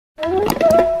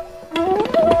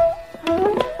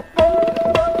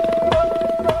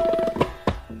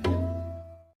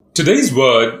Today's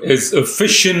word is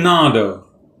aficionado.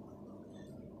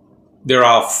 There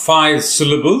are 5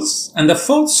 syllables and the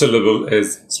 4th syllable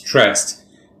is stressed.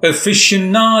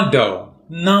 Aficionado,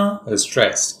 na is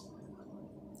stressed.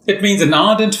 It means an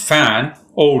ardent fan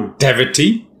or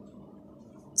devotee,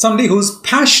 somebody who's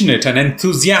passionate and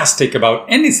enthusiastic about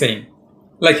anything,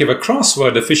 like if a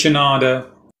crossword aficionado.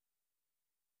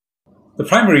 The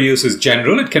primary use is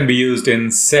general. It can be used in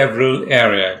several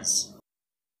areas.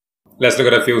 Let's look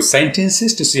at a few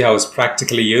sentences to see how it's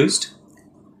practically used.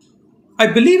 I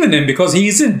believe in him because he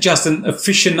isn't just an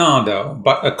aficionado,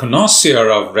 but a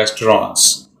connoisseur of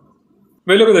restaurants.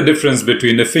 We'll look at the difference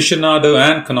between aficionado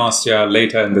and connoisseur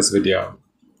later in this video.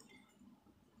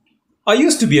 I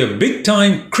used to be a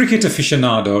big-time cricket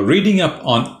aficionado, reading up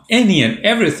on any and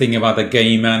everything about the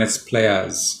game and its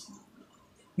players.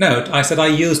 Note, I said I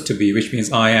used to be, which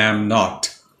means I am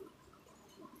not.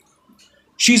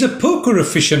 She's a poker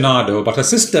aficionado, but her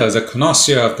sister is a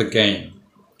connoisseur of the game.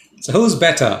 So who's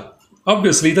better?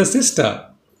 Obviously the sister.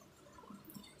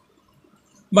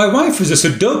 My wife is a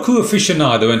Sudoku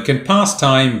aficionado and can pass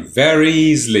time very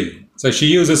easily. So she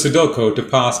uses Sudoku to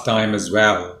pass time as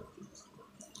well.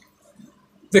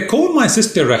 They call my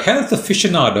sister a health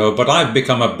aficionado, but I've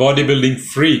become a bodybuilding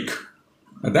freak.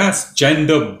 Now that's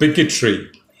gender bigotry.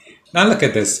 Now look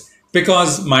at this.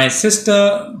 Because my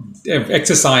sister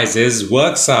exercises,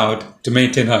 works out to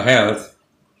maintain her health,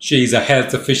 she's a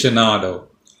health aficionado.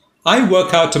 I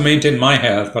work out to maintain my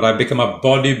health, but I've become a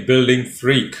bodybuilding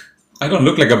freak. I don't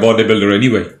look like a bodybuilder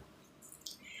anyway.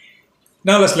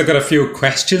 Now let's look at a few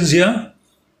questions here.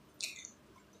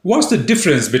 What's the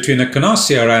difference between a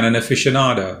connoisseur and an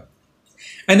aficionado?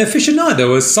 An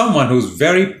aficionado is someone who's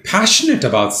very passionate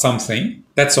about something,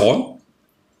 that's all.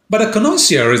 But a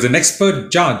connoisseur is an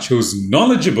expert judge who's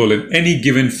knowledgeable in any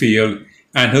given field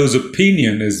and whose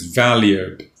opinion is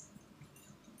valued.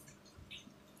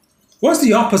 What's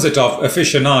the opposite of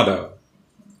aficionado?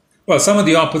 Well, some of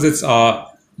the opposites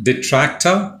are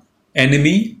detractor,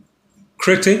 enemy,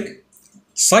 critic,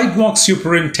 sidewalk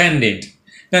superintendent.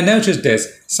 Now notice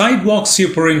this, sidewalk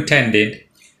superintendent,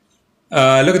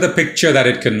 look at the picture that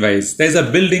it conveys. There's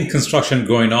a building construction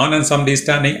going on and somebody's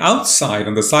standing outside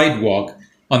on the sidewalk,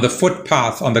 on the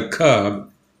footpath, on the curb,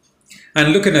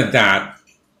 and looking at that.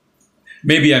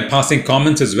 Maybe I'm passing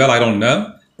comments as well, I don't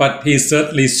know, but he's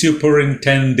certainly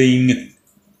superintending,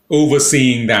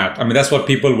 overseeing that. I mean, that's what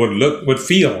people would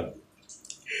feel.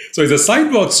 So he's a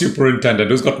sidewalk superintendent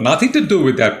who's got nothing to do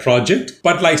with that project,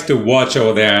 but likes to watch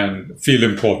over there and feel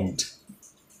important.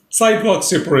 Sidewalk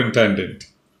superintendent.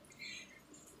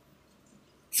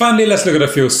 Finally, let's look at a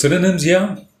few synonyms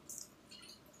here.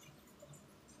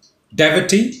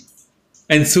 Devotee,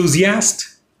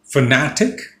 enthusiast,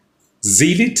 fanatic,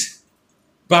 zealot,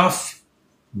 buff,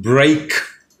 break,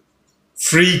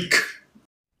 freak.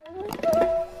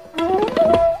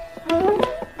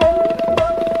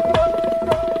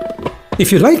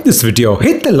 If you like this video,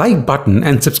 hit the like button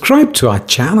and subscribe to our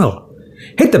channel.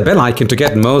 Hit the bell icon to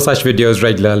get more such videos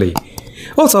regularly.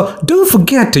 Also, don't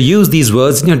forget to use these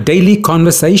words in your daily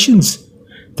conversations.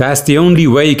 That's the only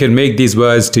way you can make these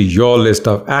words to your list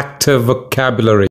of active vocabulary.